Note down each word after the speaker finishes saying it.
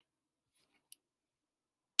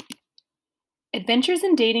Adventures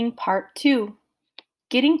in Dating Part 2.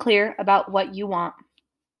 Getting clear about what you want.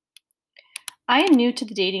 I am new to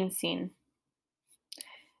the dating scene.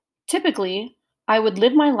 Typically, I would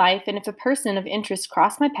live my life, and if a person of interest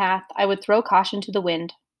crossed my path, I would throw caution to the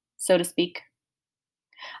wind, so to speak.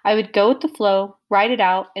 I would go with the flow, ride it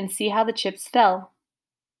out, and see how the chips fell.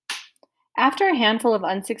 After a handful of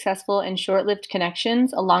unsuccessful and short lived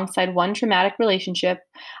connections alongside one traumatic relationship,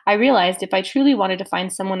 I realized if I truly wanted to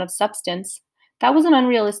find someone of substance, that was an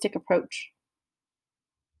unrealistic approach.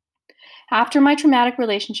 After my traumatic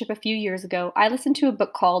relationship a few years ago, I listened to a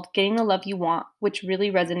book called Getting the Love You Want, which really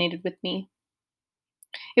resonated with me.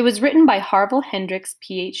 It was written by Harville Hendrix,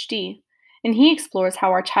 PhD, and he explores how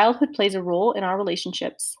our childhood plays a role in our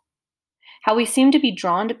relationships, how we seem to be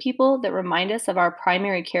drawn to people that remind us of our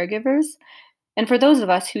primary caregivers, and for those of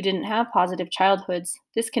us who didn't have positive childhoods,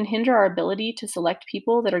 this can hinder our ability to select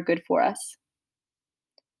people that are good for us.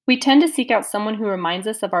 We tend to seek out someone who reminds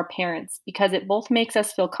us of our parents because it both makes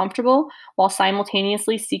us feel comfortable while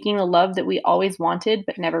simultaneously seeking the love that we always wanted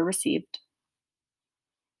but never received.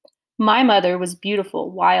 My mother was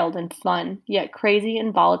beautiful, wild, and fun, yet crazy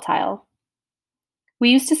and volatile. We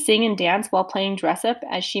used to sing and dance while playing dress up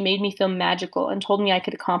as she made me feel magical and told me I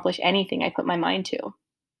could accomplish anything I put my mind to.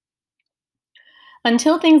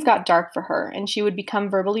 Until things got dark for her and she would become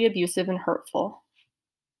verbally abusive and hurtful.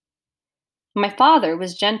 My father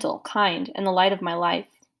was gentle, kind, and the light of my life.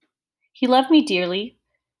 He loved me dearly,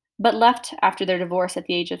 but left after their divorce at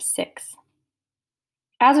the age of 6.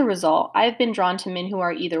 As a result, I have been drawn to men who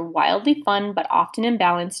are either wildly fun but often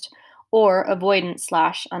imbalanced, or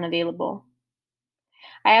avoidant/unavailable.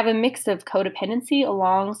 I have a mix of codependency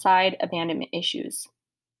alongside abandonment issues.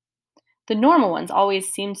 The normal ones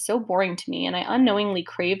always seemed so boring to me, and I unknowingly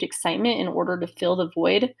craved excitement in order to fill the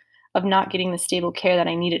void of not getting the stable care that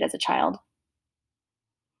I needed as a child.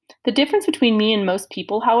 The difference between me and most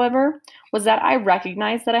people, however, was that I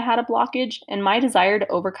recognized that I had a blockage, and my desire to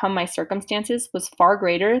overcome my circumstances was far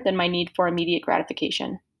greater than my need for immediate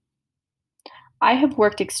gratification. I have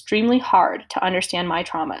worked extremely hard to understand my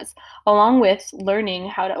traumas, along with learning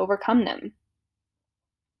how to overcome them.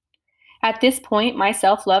 At this point, my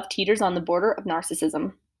self love teeters on the border of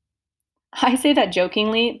narcissism. I say that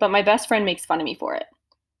jokingly, but my best friend makes fun of me for it.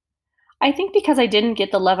 I think because I didn't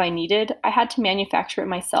get the love I needed, I had to manufacture it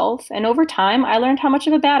myself, and over time, I learned how much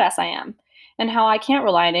of a badass I am, and how I can't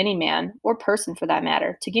rely on any man, or person for that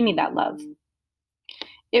matter, to give me that love.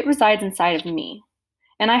 It resides inside of me,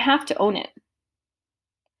 and I have to own it.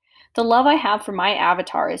 The love I have for my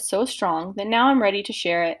avatar is so strong that now I'm ready to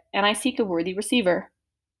share it, and I seek a worthy receiver.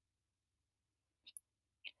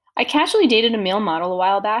 I casually dated a male model a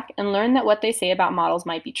while back and learned that what they say about models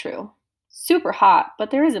might be true. Super hot, but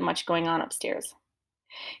there isn't much going on upstairs.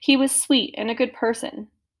 He was sweet and a good person,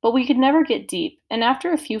 but we could never get deep, and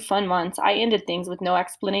after a few fun months, I ended things with no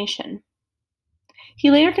explanation. He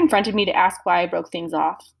later confronted me to ask why I broke things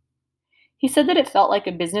off. He said that it felt like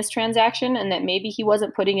a business transaction and that maybe he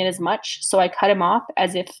wasn't putting in as much, so I cut him off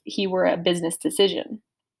as if he were a business decision.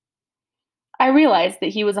 I realized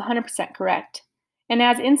that he was 100% correct, and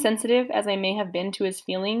as insensitive as I may have been to his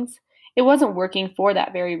feelings, it wasn't working for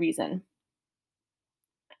that very reason.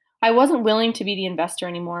 I wasn't willing to be the investor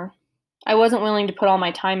anymore. I wasn't willing to put all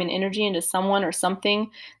my time and energy into someone or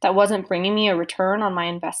something that wasn't bringing me a return on my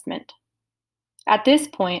investment. At this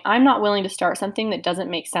point, I'm not willing to start something that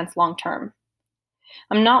doesn't make sense long term.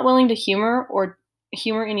 I'm not willing to humor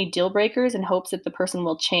any deal breakers in hopes that the person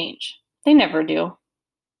will change. They never do.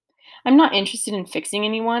 I'm not interested in fixing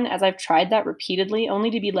anyone, as I've tried that repeatedly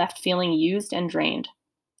only to be left feeling used and drained.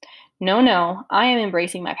 No, I am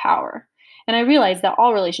embracing my power, and I realize that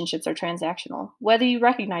all relationships are transactional, whether you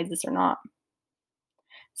recognize this or not.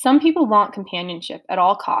 Some people want companionship at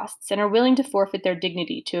all costs and are willing to forfeit their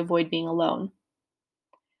dignity to avoid being alone.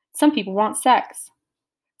 Some people want sex.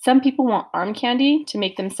 Some people want arm candy to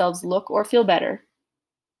make themselves look or feel better.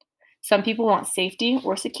 Some people want safety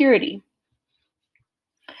or security.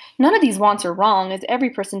 None of these wants are wrong, as every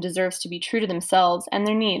person deserves to be true to themselves and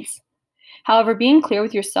their needs. However, being clear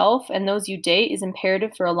with yourself and those you date is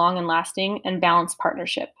imperative for a long and lasting and balanced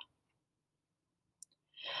partnership.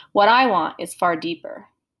 What I want is far deeper.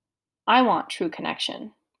 I want true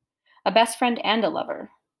connection, a best friend and a lover,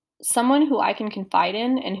 someone who I can confide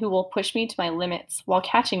in and who will push me to my limits while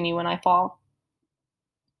catching me when I fall.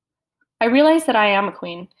 I realize that I am a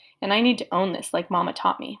queen, and I need to own this like Mama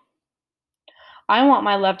taught me. I want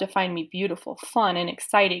my love to find me beautiful, fun, and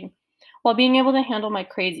exciting, while being able to handle my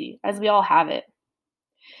crazy, as we all have it.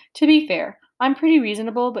 To be fair, I'm pretty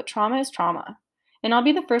reasonable, but trauma is trauma, and I'll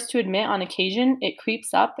be the first to admit on occasion it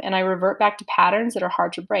creeps up and I revert back to patterns that are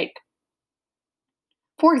hard to break.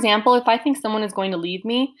 For example, if I think someone is going to leave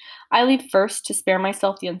me, I leave first to spare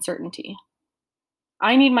myself the uncertainty.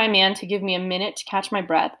 I need my man to give me a minute to catch my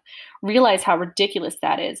breath, realize how ridiculous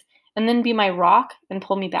that is, and then be my rock and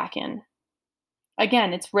pull me back in.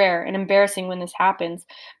 Again, it's rare and embarrassing when this happens,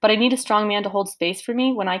 but I need a strong man to hold space for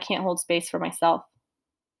me when I can't hold space for myself.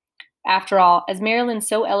 After all, as Marilyn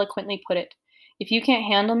so eloquently put it, if you can't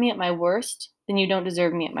handle me at my worst, then you don't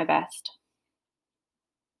deserve me at my best.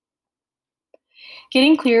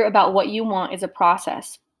 Getting clear about what you want is a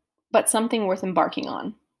process, but something worth embarking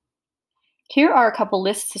on. Here are a couple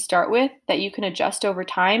lists to start with that you can adjust over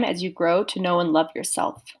time as you grow to know and love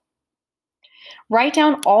yourself. Write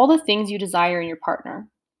down all the things you desire in your partner.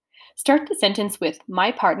 Start the sentence with,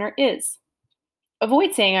 "My partner is."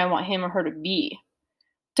 Avoid saying, "I want him or her to be."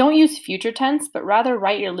 Don't use future tense, but rather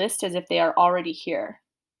write your list as if they are already here.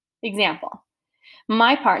 Example: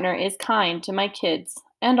 my partner is kind to my kids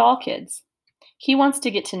and all kids. He wants to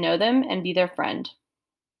get to know them and be their friend.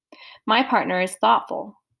 My partner is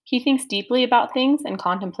thoughtful. He thinks deeply about things and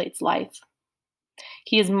contemplates life.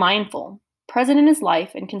 He is mindful, present in his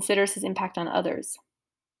life, and considers his impact on others.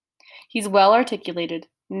 He's well articulated,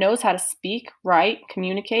 knows how to speak, write,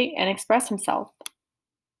 communicate, and express himself.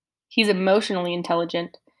 He's emotionally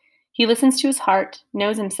intelligent. He listens to his heart,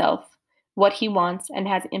 knows himself, what he wants, and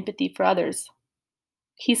has empathy for others.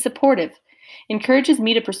 He's supportive, encourages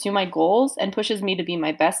me to pursue my goals, and pushes me to be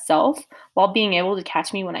my best self while being able to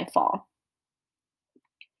catch me when I fall.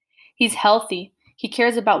 He's healthy. He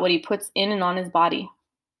cares about what he puts in and on his body.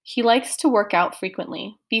 He likes to work out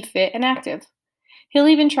frequently, be fit and active. He'll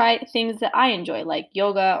even try things that I enjoy, like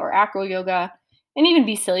yoga or acro yoga, and even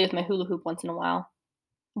be silly with my hula hoop once in a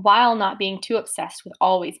while not being too obsessed with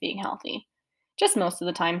always being healthy. Just most of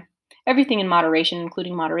the time. Everything in moderation,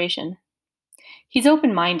 including moderation. He's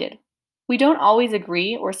open-minded. We don't always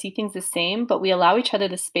agree or see things the same, but we allow each other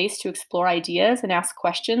the space to explore ideas and ask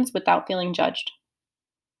questions without feeling judged.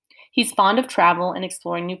 He's fond of travel and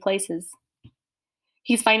exploring new places.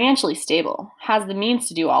 He's financially stable, has the means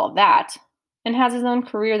to do all of that, and has his own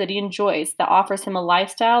career that he enjoys that offers him a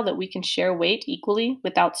lifestyle that we can share weight equally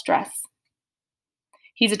without stress.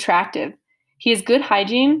 He's attractive. He has good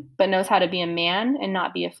hygiene, but knows how to be a man and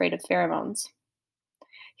not be afraid of pheromones.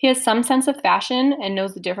 He has some sense of fashion and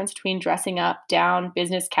knows the difference between dressing up, down,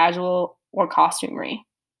 business, casual, or costumery.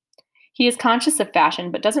 He is conscious of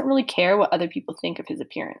fashion, but doesn't really care what other people think of his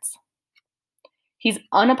appearance. He's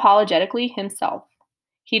unapologetically himself.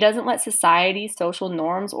 He doesn't let society, social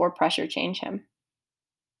norms, or pressure change him.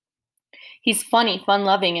 He's funny,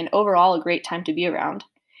 fun-loving, and overall a great time to be around.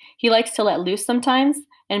 He likes to let loose sometimes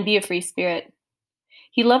and be a free spirit.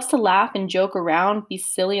 He loves to laugh and joke around, be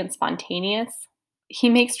silly and spontaneous. He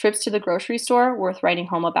makes trips to the grocery store worth writing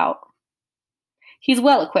home about. He's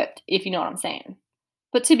well equipped, if you know what I'm saying.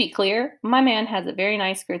 But to be clear, my man has a very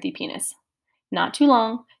nice girthy penis. Not too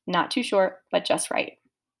long, not too short, but just right.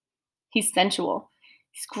 He's sensual.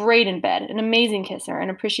 He's great in bed, an amazing kisser, and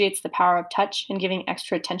appreciates the power of touch and giving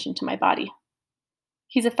extra attention to my body.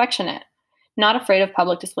 He's affectionate, not afraid of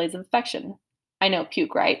public displays of affection. I know,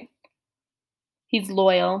 puke, right? He's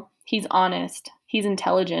loyal, he's honest, he's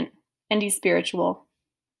intelligent, and he's spiritual.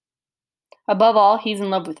 Above all, he's in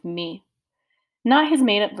love with me. Not his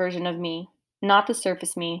made-up version of me, not the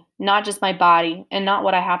surface me, not just my body, and not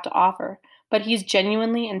what I have to offer, but he's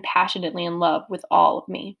genuinely and passionately in love with all of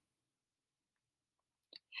me.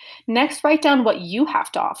 Next, write down what you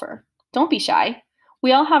have to offer. Don't be shy.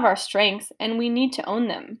 We all have our strengths, and we need to own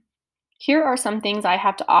them. Here are some things I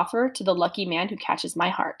have to offer to the lucky man who catches my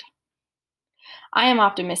heart. I am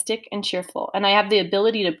optimistic and cheerful, and I have the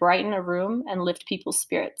ability to brighten a room and lift people's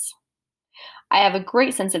spirits. I have a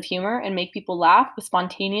great sense of humor and make people laugh with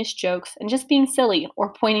spontaneous jokes and just being silly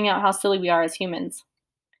or pointing out how silly we are as humans.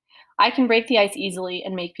 I can break the ice easily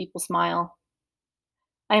and make people smile.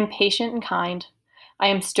 I am patient and kind. I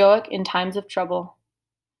am stoic in times of trouble.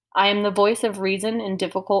 I am the voice of reason in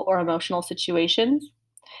difficult or emotional situations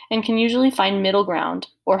and can usually find middle ground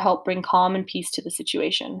or help bring calm and peace to the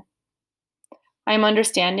situation. I am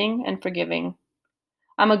understanding and forgiving.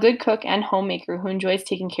 I'm a good cook and homemaker who enjoys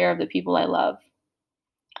taking care of the people I love.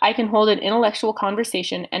 I can hold an intellectual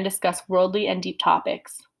conversation and discuss worldly and deep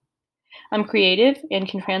topics. I'm creative and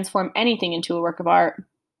can transform anything into a work of art.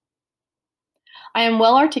 I am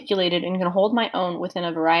well articulated and can hold my own within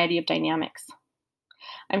a variety of dynamics.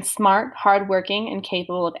 I'm smart, hardworking, and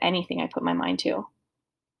capable of anything I put my mind to.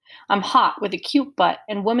 I'm hot with a cute butt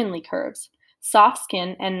and womanly curves, soft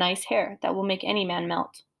skin, and nice hair that will make any man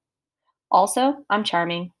melt. Also, I'm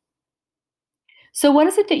charming. So what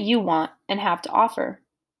is it that you want and have to offer?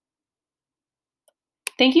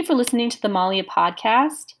 Thank you for listening to the Malia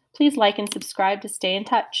podcast. Please like and subscribe to stay in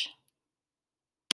touch.